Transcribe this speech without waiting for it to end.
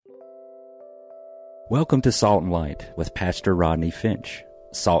Welcome to Salt and Light with Pastor Rodney Finch.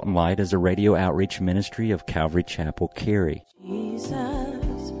 Salt and Light is a radio outreach ministry of Calvary Chapel, Cary. Jesus,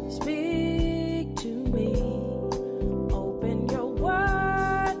 speak to me. Open your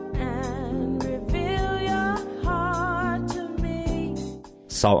word and reveal your heart to me.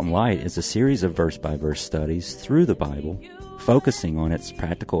 Salt and Light is a series of verse-by-verse studies through the Bible, focusing on its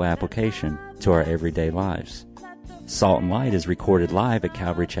practical application to our everyday lives. Salt and Light is recorded live at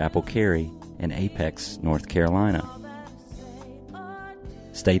Calvary Chapel, Cary in Apex, North Carolina.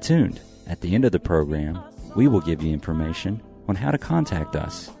 Stay tuned. At the end of the program, we will give you information on how to contact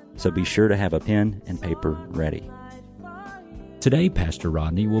us, so be sure to have a pen and paper ready. Today, Pastor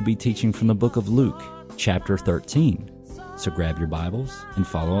Rodney will be teaching from the book of Luke, chapter 13. So grab your Bibles and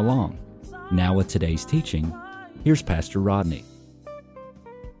follow along. Now with today's teaching, here's Pastor Rodney.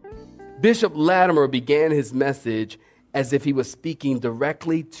 Bishop Latimer began his message as if he was speaking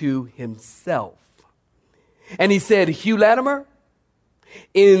directly to himself. And he said, Hugh Latimer,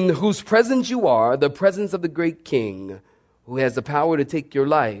 in whose presence you are, the presence of the great king who has the power to take your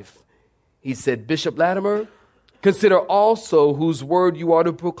life. He said, Bishop Latimer, consider also whose word you are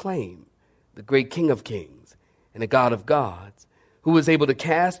to proclaim, the great King of kings and the God of gods, who is able to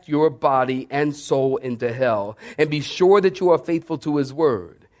cast your body and soul into hell, and be sure that you are faithful to his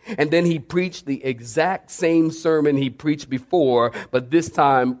word. And then he preached the exact same sermon he preached before, but this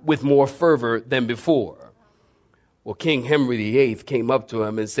time with more fervor than before. Well, King Henry VIII came up to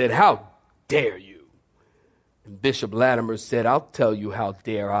him and said, how dare you? And Bishop Latimer said, I'll tell you how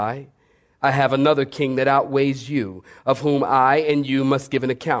dare I. I have another king that outweighs you, of whom I and you must give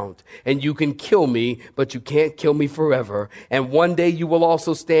an account. And you can kill me, but you can't kill me forever. And one day you will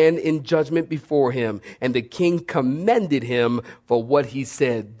also stand in judgment before him. And the king commended him for what he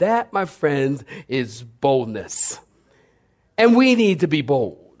said. That, my friends, is boldness. And we need to be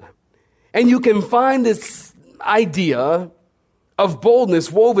bold. And you can find this idea of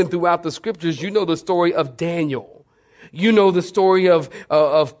boldness woven throughout the scriptures. You know the story of Daniel. You know the story of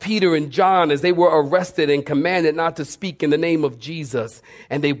Peter and John as they were arrested and commanded not to speak in the name of Jesus.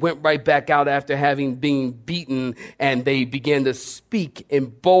 And they went right back out after having been beaten, and they began to speak in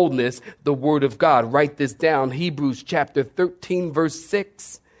boldness the word of God. Write this down, Hebrews chapter 13, verse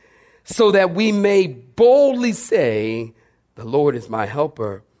 6. So that we may boldly say, the Lord is my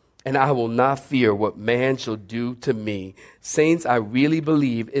helper, and I will not fear what man shall do to me. Saints, I really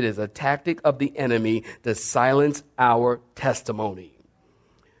believe it is a tactic of the enemy to silence our testimony.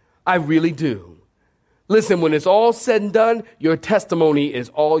 I really do. Listen, when it's all said and done, your testimony is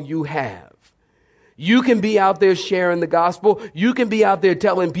all you have. You can be out there sharing the gospel. You can be out there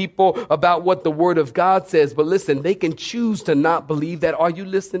telling people about what the word of God says. But listen, they can choose to not believe that. Are you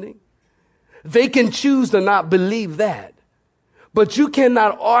listening? They can choose to not believe that. But you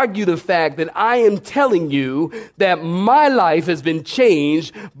cannot argue the fact that I am telling you that my life has been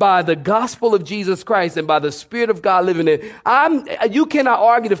changed by the gospel of Jesus Christ and by the Spirit of God living in it. You cannot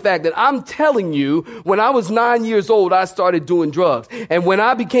argue the fact that I'm telling you when I was 9 years old, I started doing drugs. And when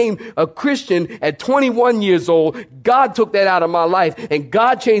I became a Christian at 21 years old, God took that out of my life. And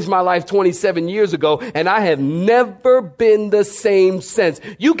God changed my life 27 years ago. And I have never been the same since.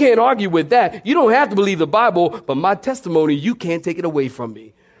 You can't argue with that. You don't have to believe the Bible, but my testimony, you can't take it away from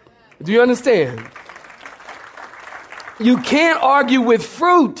me. Do you understand? You can't argue with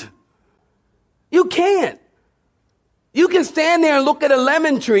fruit. You can't. You can stand there and look at a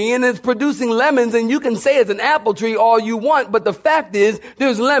lemon tree and it's producing lemons, and you can say it's an apple tree all you want, but the fact is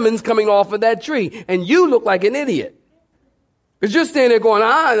there's lemons coming off of that tree, and you look like an idiot. Because you're standing there going,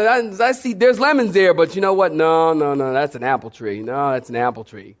 I see there's lemons there, but you know what? No, that's an apple tree. No, that's an apple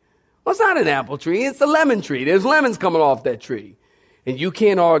tree. Well, it's not an apple tree. It's a lemon tree. There's lemons coming off that tree. And you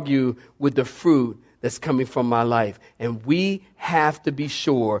can't argue with the fruit that's coming from my life. And we have to be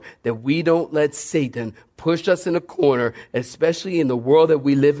sure that we don't let Satan push us in a corner, especially in the world that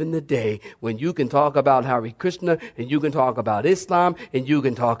we live in today, when you can talk about Hare Krishna, and you can talk about Islam, and you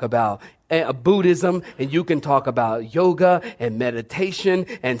can talk about Buddhism, and you can talk about yoga and meditation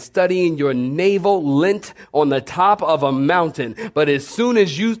and studying your navel lint on the top of a mountain. But as soon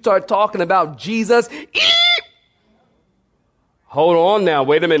as you start talking about Jesus, hold on now,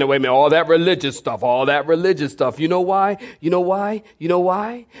 wait a minute, all that religious stuff. You know why?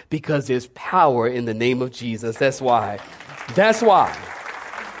 Because there's power in the name of Jesus. That's why.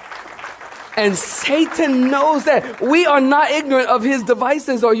 And Satan knows that. We are not ignorant of his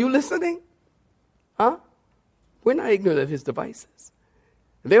devices. Are you listening? Huh? We're not ignorant of his devices.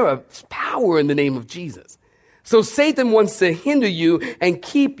 There is power in the name of Jesus. So Satan wants to hinder you and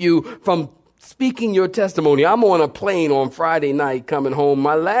keep you from speaking your testimony. I'm on a plane on Friday night coming home.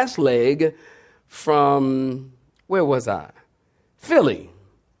 My last leg from, where was I? Philly.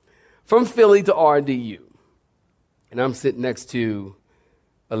 From Philly to RDU. And I'm sitting next to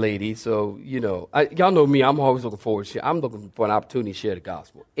a lady. So, y'all know me. I'm always looking forward to share. I'm looking for an opportunity to share the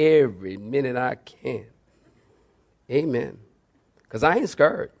gospel every minute I can. Amen. Because I ain't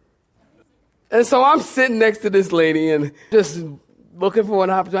scared. And so I'm sitting next to this lady and just looking for an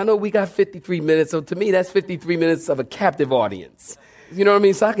opportunity. I know we got 53 minutes. So to me, that's 53 minutes of a captive audience. You know what I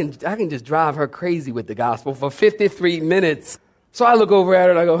mean? So I can just drive her crazy with the gospel for 53 minutes. So I look over at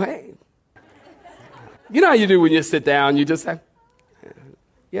her and I go, hey. You know how you do when you sit down, you just have,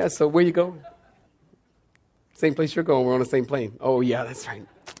 yeah, so where you going? Same place you're going, we're on the same plane. Oh, yeah, that's right.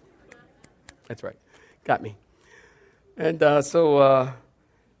 That's right. Got me. And so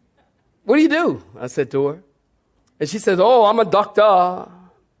what do you do? I said to her. And she says, oh, I'm a doctor. I'm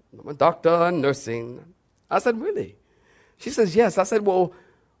a doctor in nursing. I said, really? She says, yes. I said, well,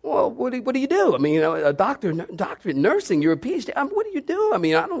 what do you do? I mean, a doctorate in nursing, you're a PhD. What do you do? I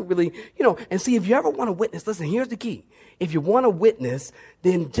mean, I don't really, and see, if you ever want to witness, listen, here's the key. If you want to witness,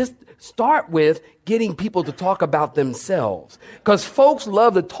 then just start with getting people to talk about themselves. Because folks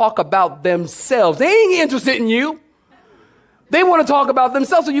love to talk about themselves. They ain't interested in you. They want to talk about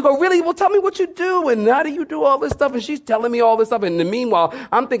themselves. So you go, really? Well, tell me what you do. And how do you do all this stuff? And she's telling me all this stuff. And meanwhile,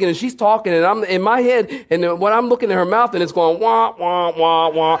 I'm thinking, and she's talking, and I'm in my head, and when I'm looking at her mouth, and it's going, wah, wah, wah,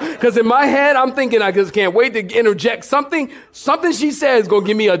 wah. Because in my head, I'm thinking, I just can't wait to interject something. Something she says is going to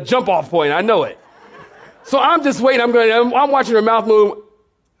give me a jump off point. I know it. So I'm just waiting. I'm watching her mouth move.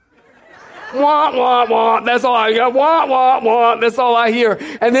 Wah, wah, wah. That's all I got. Wah, wah, wah. That's all I hear.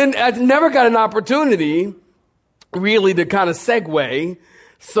 And then I never got an opportunity really to kind of segue.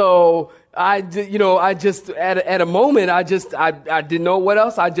 So I just, at a moment, I didn't know what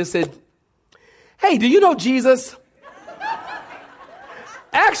else. I just said, hey, do you know Jesus?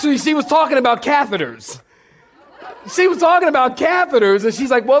 Actually, she was talking about catheters. She was talking about catheters, and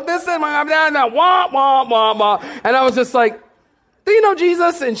she's like, well, this is my, wah, wah, wah, wah. And I was just like, do you know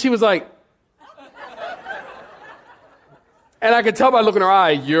Jesus? And she was like, and I could tell by looking in her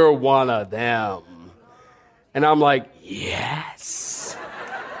eye, you're one of them. And I'm like, yes.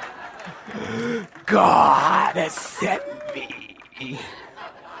 God has sent me.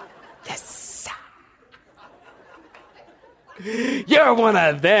 Yes. You're one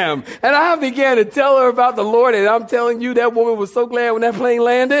of them. And I began to tell her about the Lord, and I'm telling you, that woman was so glad when that plane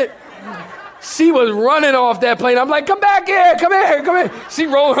landed. She was running off that plane. I'm like, come back here, come here, come here. She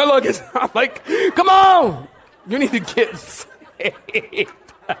rolled her luggage. I'm like, come on. You need to get saved.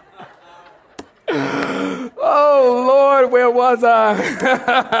 Oh, Lord, where was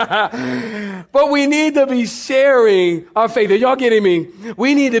I? But we need to be sharing our faith. Are y'all getting me?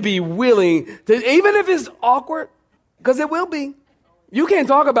 We need to be willing to, even if it's awkward, because it will be. You can't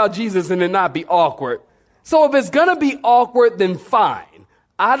talk about Jesus and it not be awkward. So if it's going to be awkward, then fine.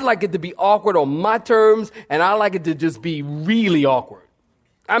 I'd like it to be awkward on my terms, and I like it to just be really awkward.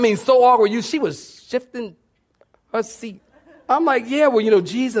 I mean, so awkward. She was shifting her seat. I'm like, yeah, well,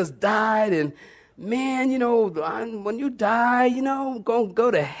 Jesus died, and man, when you die,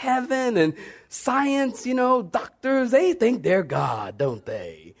 go to heaven, and science, doctors, they think they're God, don't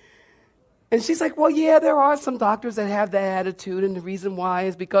they? And she's like, well, yeah, there are some doctors that have that attitude, and the reason why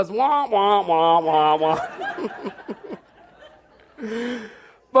is because wah, wah, wah, wah, wah.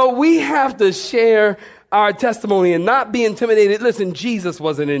 But we have to share our testimony and not be intimidated. Listen, Jesus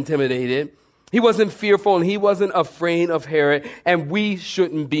wasn't intimidated. He wasn't fearful, and he wasn't afraid of Herod, and we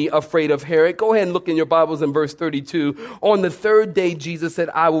shouldn't be afraid of Herod. Go ahead and look in your Bibles in verse 32. On the third day, Jesus said,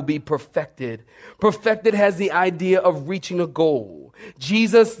 I will be perfected. Perfected has the idea of reaching a goal.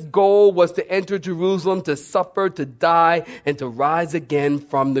 Jesus' goal was to enter Jerusalem, to suffer, to die, and to rise again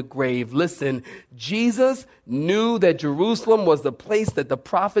from the grave. Listen, Jesus knew that Jerusalem was the place that the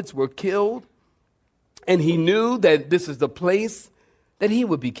prophets were killed, and he knew that this is the place that he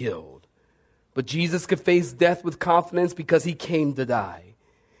would be killed. But Jesus could face death with confidence because he came to die.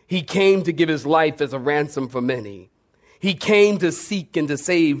 He came to give his life as a ransom for many. He came to seek and to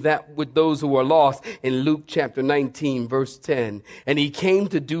save that with those who are lost in Luke chapter 19, verse 10. And he came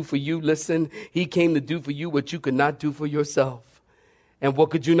to do for you, listen, he came to do for you what you could not do for yourself. And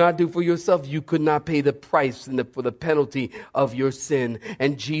what could you not do for yourself? You could not pay the price for the penalty of your sin.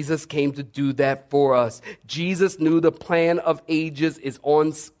 And Jesus came to do that for us. Jesus knew the plan of ages is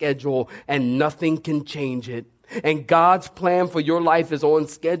on schedule and nothing can change it. And God's plan for your life is on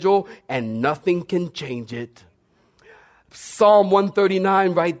schedule and nothing can change it. Psalm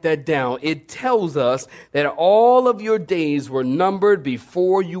 139, write that down. It tells us that all of your days were numbered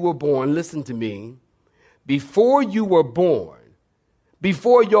before you were born. Listen to me. Before you were born,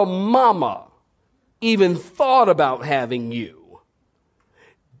 before your mama even thought about having you,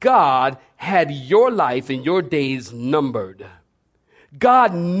 God had your life and your days numbered.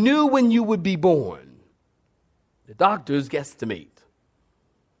 God knew when you would be born. The doctors guesstimate.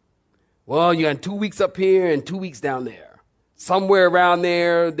 Well, you got 2 weeks up here and 2 weeks down there. Somewhere around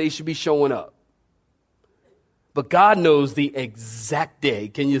there, they should be showing up. But God knows the exact day.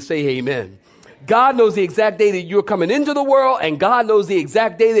 Can you say amen? God knows the exact day that you're coming into the world, and God knows the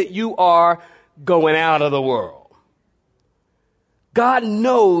exact day that you are going out of the world. God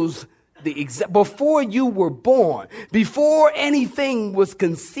knows the exact, before you were born, before anything was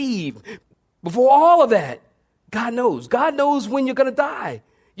conceived, before all of that, God knows. God knows when you're going to die.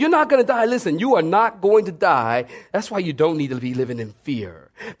 You're not going to die. Listen, you are not going to die. That's why you don't need to be living in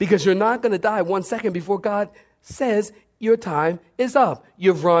fear, because you're not going to die 1 second before God says your time is up.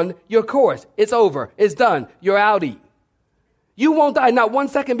 You've run your course. It's over. It's done. You're outie. You won't die not 1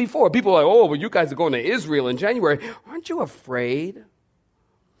 second before. People are like, oh, well, you guys are going to Israel in January. Aren't you afraid?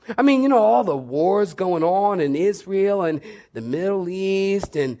 I mean, you know, all the wars going on in Israel and the Middle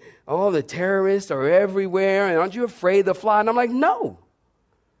East, and all the terrorists are everywhere. And aren't you afraid to fly? And I'm like, no,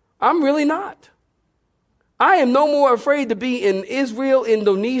 I'm really not. I am no more afraid to be in Israel,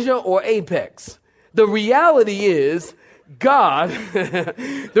 Indonesia, or Apex. The reality is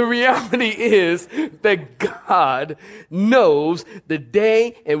the reality is that God knows the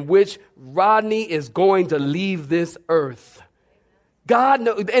day in which Rodney is going to leave this earth. God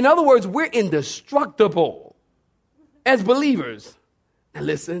knows. In other words, we're indestructible as believers. Now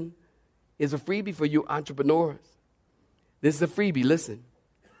listen, here's a freebie for you entrepreneurs. This is a freebie, listen.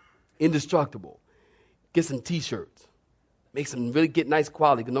 Indestructible. Get some t-shirts. Make some really get nice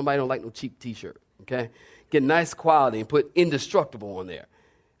quality, because nobody don't like no cheap t-shirt. Okay? Get nice quality and put indestructible on there.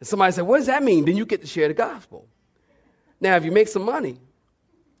 And somebody said, what does that mean? Then you get to share the gospel. Now, if you make some money,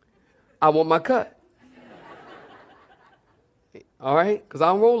 I want my cut. All right? Because I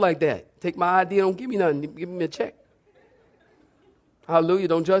don't roll like that. Take my idea, don't give me nothing. Give me a check. Hallelujah.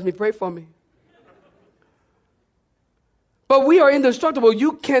 Don't judge me. Pray for me. But we are indestructible.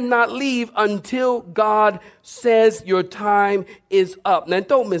 You cannot leave until God says your time is up. Now,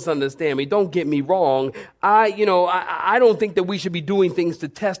 don't misunderstand me. Don't get me wrong. I don't think that we should be doing things to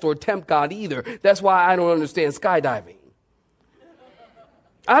test or tempt God either. That's why I don't understand skydiving.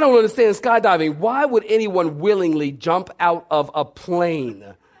 I don't understand skydiving. Why would anyone willingly jump out of a plane?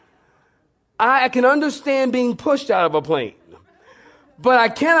 I can understand being pushed out of a plane, but I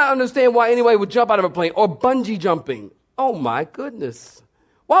cannot understand why anybody would jump out of a plane or bungee jumping. Oh my goodness.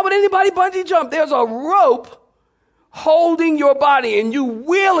 Why would anybody bungee jump? There's a rope holding your body and you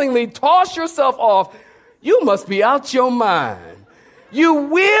willingly toss yourself off. You must be out your mind. You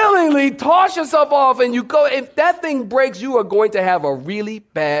willingly toss yourself off and you go. If that thing breaks, you are going to have a really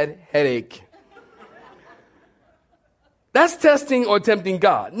bad headache. That's testing or tempting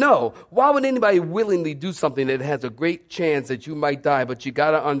God. No. Why would anybody willingly do something that has a great chance that you might die? But you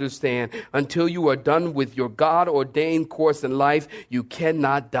got to understand, until you are done with your God-ordained course in life, you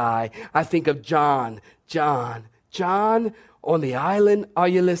cannot die. I think of John on the island. Are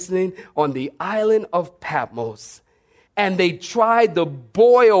you listening? On the island of Patmos. And they tried to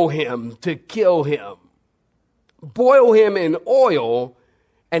boil him to kill him. Boil him in oil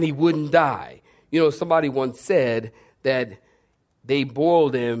and he wouldn't die. You know, somebody once said that they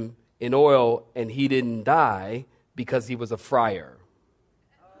boiled him in oil and he didn't die because he was a friar.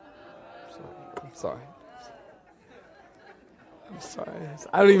 I'm sorry.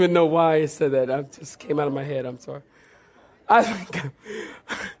 I don't even know why I said that. It just came out of my head. I'm sorry. I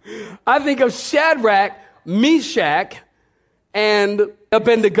think of Shadrach, Meshach, and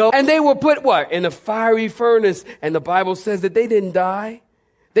Abednego. And they were put, in a fiery furnace. And the Bible says that they didn't die.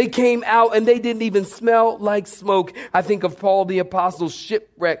 They came out and they didn't even smell like smoke. I think of Paul the Apostle,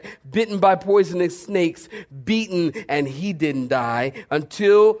 shipwrecked, bitten by poisonous snakes, beaten, and he didn't die.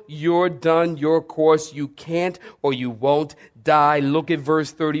 Until you're done your course, you can't or you won't die. Look at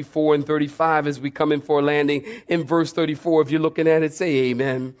verse 34 and 35 as we come in for a landing. In verse 34, if you're looking at it, say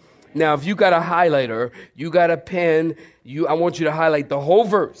amen. Now, if you got a highlighter, you got a pen, I want you to highlight the whole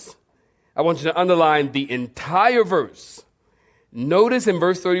verse. I want you to underline the entire verse. Notice in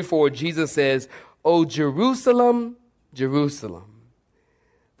verse 34, Jesus says, "O Jerusalem, Jerusalem,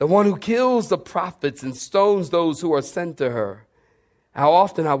 the one who kills the prophets and stones those who are sent to her. How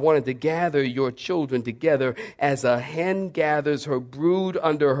often I wanted to gather your children together as a hen gathers her brood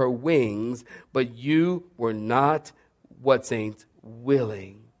under her wings, but you were not," what, saints?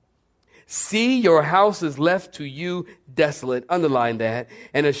 Willing. See, your house is left to you desolate. Underline that.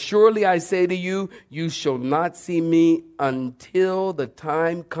 And assuredly I say to you, you shall not see me until the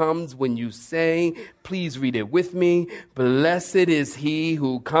time comes when you say, please read it with me, blessed is he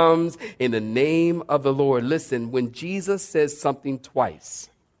who comes in the name of the Lord. Listen, when Jesus says something twice,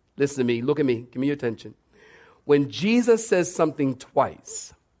 listen to me, look at me, give me your attention. When Jesus says something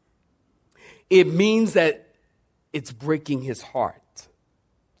twice, it means that it's breaking his heart.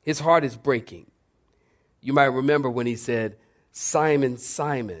 His heart is breaking. You might remember when he said, Simon,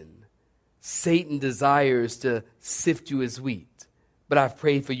 Simon, Satan desires to sift you as wheat, but I've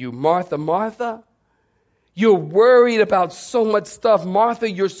prayed for you. Martha, Martha, you're worried about so much stuff.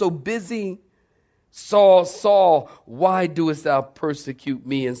 Martha, you're so busy. Saul, Saul, why doest thou persecute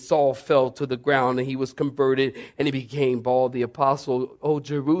me? And Saul fell to the ground and he was converted and he became Paul the apostle. Oh,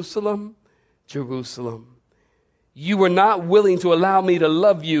 Jerusalem, Jerusalem, you were not willing to allow me to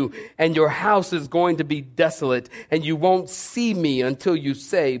love you, and your house is going to be desolate, and you won't see me until you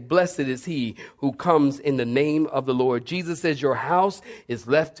say, blessed is he who comes in the name of the Lord. Jesus says your house is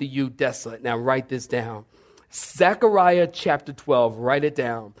left to you desolate. Now write this down. Zechariah chapter 12, write it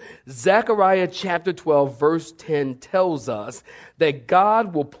down. Zechariah chapter 12, verse 10 tells us that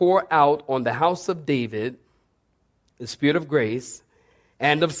God will pour out on the house of David the spirit of grace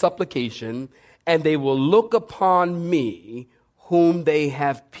and of supplication, and they will look upon me whom they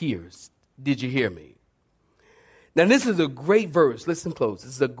have pierced. Did you hear me? Now, this is a great verse. Listen close.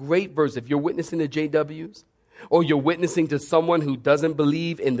 This is a great verse. If you're witnessing to JWs or you're witnessing to someone who doesn't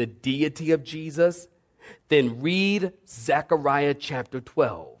believe in the deity of Jesus, then read Zechariah chapter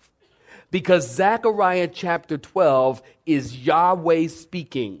 12. Because Zechariah chapter 12 is Yahweh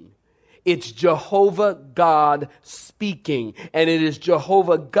speaking. It's Jehovah God speaking. And it is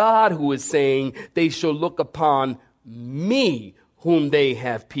Jehovah God who is saying, they shall look upon me whom they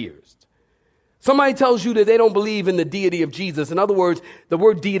have pierced. Somebody tells you that they don't believe in the deity of Jesus. In other words, the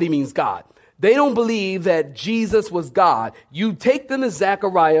word deity means God. They don't believe that Jesus was God. You take them to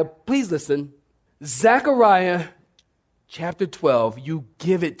Zechariah. Please listen. Zechariah chapter 12, you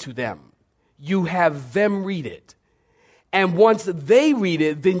give it to them. You have them read it. And once they read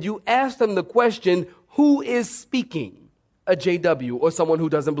it, then you ask them the question, who is speaking? A JW or someone who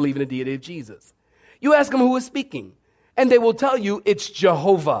doesn't believe in the deity of Jesus. You ask them who is speaking, and they will tell you it's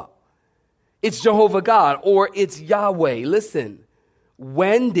Jehovah. It's Jehovah God, or it's Yahweh. Listen,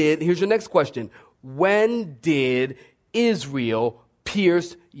 here's your next question. When did Israel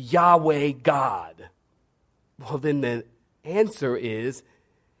pierce Yahweh God? Well, then the answer is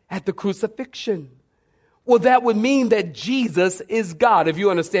at the crucifixion. Well, that would mean that Jesus is God. If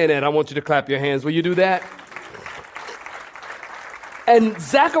you understand that, I want you to clap your hands. Will you do that? And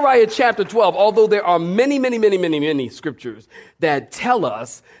Zechariah chapter 12, although there are many scriptures that tell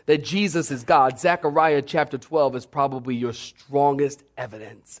us that Jesus is God, Zechariah chapter 12 is probably your strongest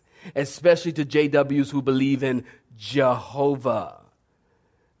evidence, especially to JWs who believe in Jehovah.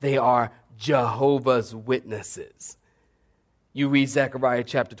 They are Jehovah's Witnesses. You read Zechariah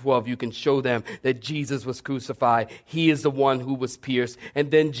chapter 12, you can show them that Jesus was crucified. He is the one who was pierced.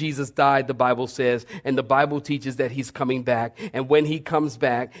 And then Jesus died, the Bible says. And the Bible teaches that he's coming back. And when he comes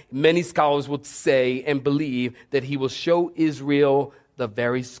back, many scholars will say and believe that he will show Israel the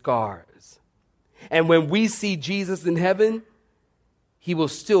very scars. And when we see Jesus in heaven, he will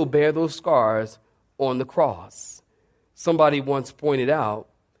still bear those scars on the cross. Somebody once pointed out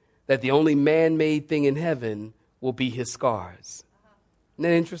that the only man-made thing in heaven will be his scars. Isn't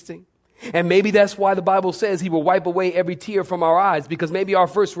that interesting? And maybe that's why the Bible says he will wipe away every tear from our eyes, because maybe our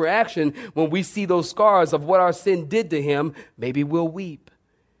first reaction when we see those scars of what our sin did to him, maybe we'll weep.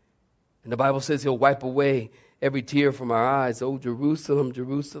 And the Bible says he'll wipe away every tear from our eyes. Oh, Jerusalem,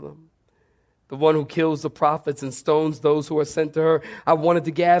 Jerusalem, the one who kills the prophets and stones those who are sent to her. I wanted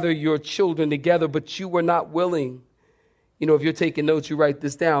to gather your children together, but you were not willing. You know, if you're taking notes, you write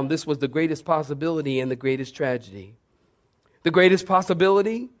this down. This was the greatest possibility and the greatest tragedy. The greatest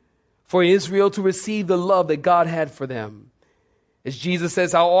possibility for Israel to receive the love that God had for them. As Jesus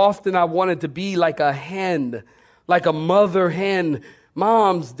says, how often I wanted to be like a hen, like a mother hen.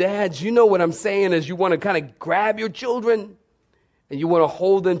 Moms, dads, you know what I'm saying, is you want to kind of grab your children and you want to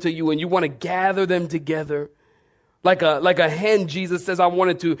hold them to you and you want to gather them together. Like a hen, Jesus says, I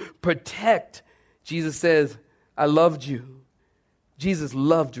wanted to protect. Jesus says, I loved you. Jesus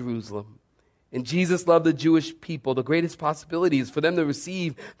loved Jerusalem. And Jesus loved the Jewish people. The greatest possibility is for them to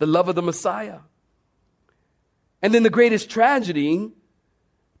receive the love of the Messiah. And then the greatest tragedy,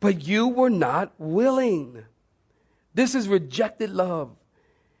 but you were not willing. This is rejected love.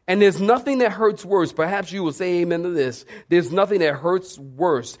 And there's nothing that hurts worse. Perhaps you will say amen to this. There's nothing that hurts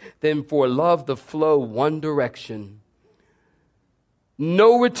worse than for love to flow one direction.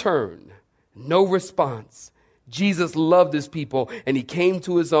 No return, no response. Jesus loved his people, and he came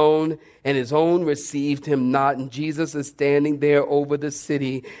to his own, and his own received him not. And Jesus is standing there over the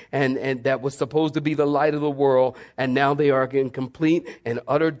city, and that was supposed to be the light of the world, and now they are in complete and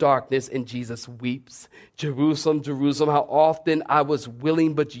utter darkness, and Jesus weeps. Jerusalem, Jerusalem, how often I was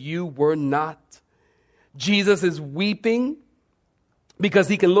willing, but you were not. Jesus is weeping because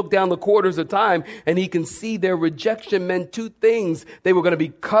he can look down the quarters of time, and he can see their rejection meant two things. They were going to be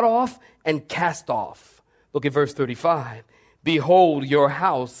cut off and cast off. Look at verse 35. Behold, your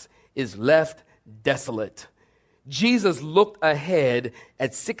house is left desolate. Jesus looked ahead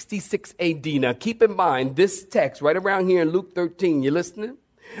at 66 AD. Now keep in mind, this text right around here in Luke 13, you listening?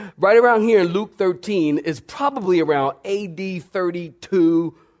 Right around here in Luke 13 is probably around AD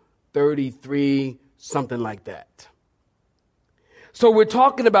 32, 33, something like that. So we're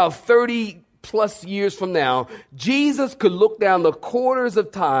talking about 30 plus years from now. Jesus could look down the quarters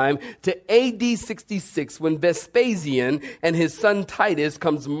of time to AD 66 when Vespasian and his son Titus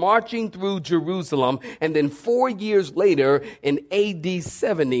comes marching through Jerusalem, and then 4 years later in AD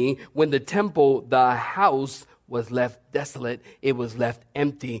 70 when the temple, the house, was left desolate. It was left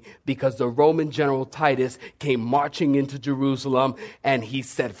empty because the Roman general Titus came marching into Jerusalem and he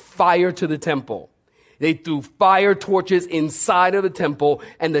set fire to the temple. They threw fire torches inside of the temple,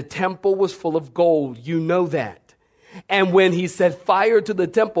 and the temple was full of gold. You know that. And when he set fire to the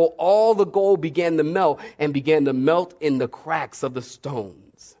temple, all the gold began to melt and began to melt in the cracks of the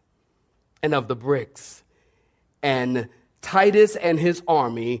stones and of the bricks. And Titus and his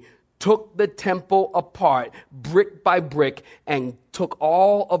army took the temple apart brick by brick and took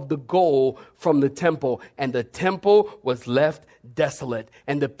all of the gold from the temple, and the temple was left desolate,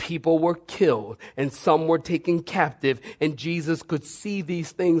 and the people were killed, and some were taken captive, and Jesus could see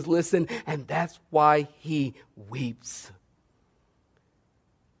these things, listen, and that's why he weeps.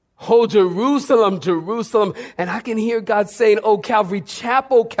 Oh, Jerusalem, Jerusalem. And I can hear God saying, oh, Calvary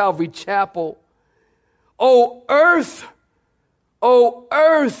Chapel, Calvary Chapel. Oh, earth,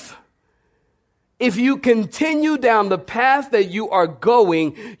 if you continue down the path that you are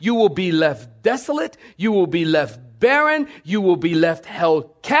going, you will be left desolate. You will be left barren. You will be left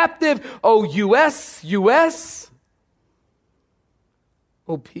held captive. Oh, U.S.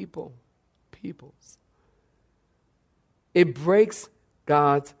 Oh, peoples. It breaks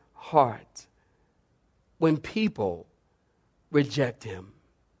God's heart when people reject him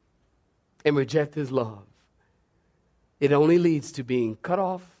and reject his love. It only leads to being cut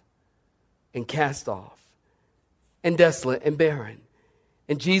off and cast off and desolate and barren.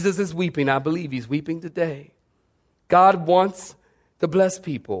 And Jesus is weeping. I believe he's weeping today. God wants to bless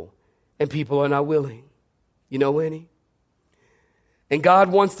people, and people are not willing. You know any? And God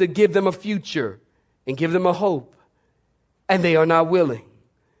wants to give them a future and give them a hope, and they are not willing.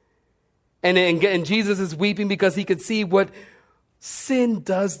 And Jesus is weeping because he could see what sin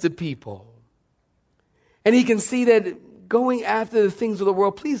does to people. And he can see that going after the things of the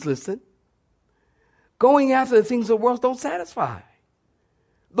world, please listen, going after the things of the world don't satisfy.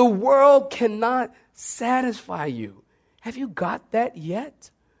 The world cannot satisfy you. Have you got that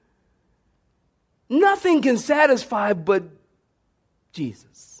yet? Nothing can satisfy but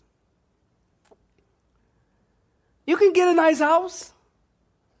Jesus. You can get a nice house,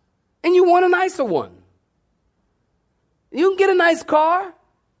 and you want a nicer one. You can get a nice car,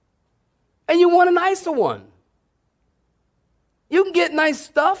 and you want a nicer one. You can get nice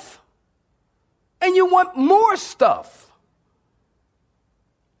stuff, and you want more stuff.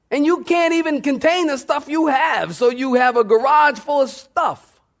 And you can't even contain the stuff you have, so you have a garage full of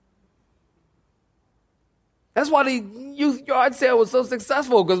stuff. That's why the youth yard sale was so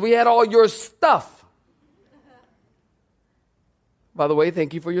successful, because we had all your stuff. By the way,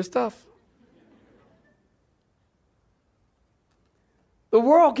 thank you for your stuff. The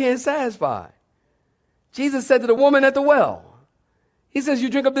world can't satisfy. Jesus said to the woman at the well, he says, you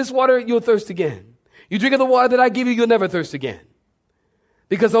drink of this water, you'll thirst again. You drink of the water that I give you, you'll never thirst again.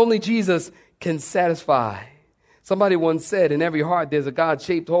 Because only Jesus can satisfy. Somebody once said, in every heart there's a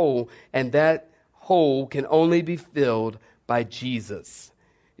God-shaped hole, and that hole can only be filled by Jesus.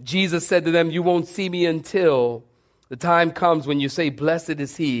 Jesus said to them, you won't see me until the time comes when you say, blessed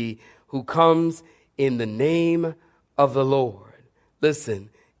is he who comes in the name of the Lord. Listen,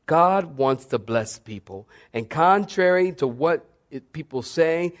 God wants to bless people. And contrary to what people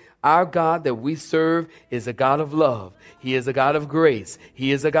say, our God that we serve is a God of love. He is a God of grace.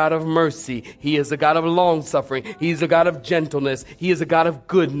 He is a God of mercy. He is a God of long-suffering. He is a God of gentleness. He is a God of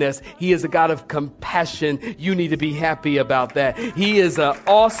goodness. He is a God of compassion. You need to be happy about that. He is an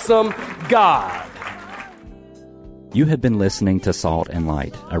awesome God. You have been listening to Salt and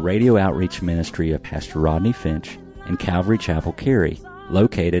Light, a radio outreach ministry of Pastor Rodney Finch in Calvary Chapel, Cary,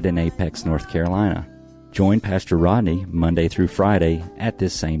 located in Apex, North Carolina. Join Pastor Rodney Monday through Friday at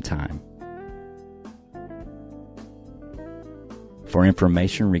this same time. For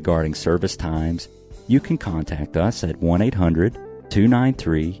information regarding service times, you can contact us at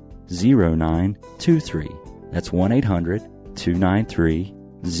 1-800-293-0923. That's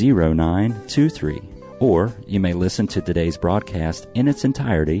 1-800-293-0923. Or you may listen to today's broadcast in its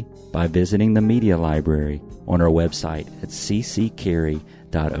entirety by visiting the media library on our website at cccary.org.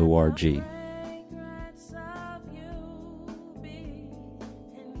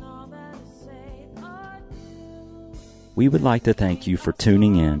 We would like to thank you for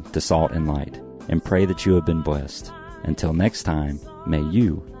tuning in to Salt and Light and pray that you have been blessed. Until next time, may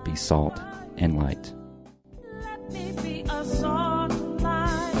you be salt and light.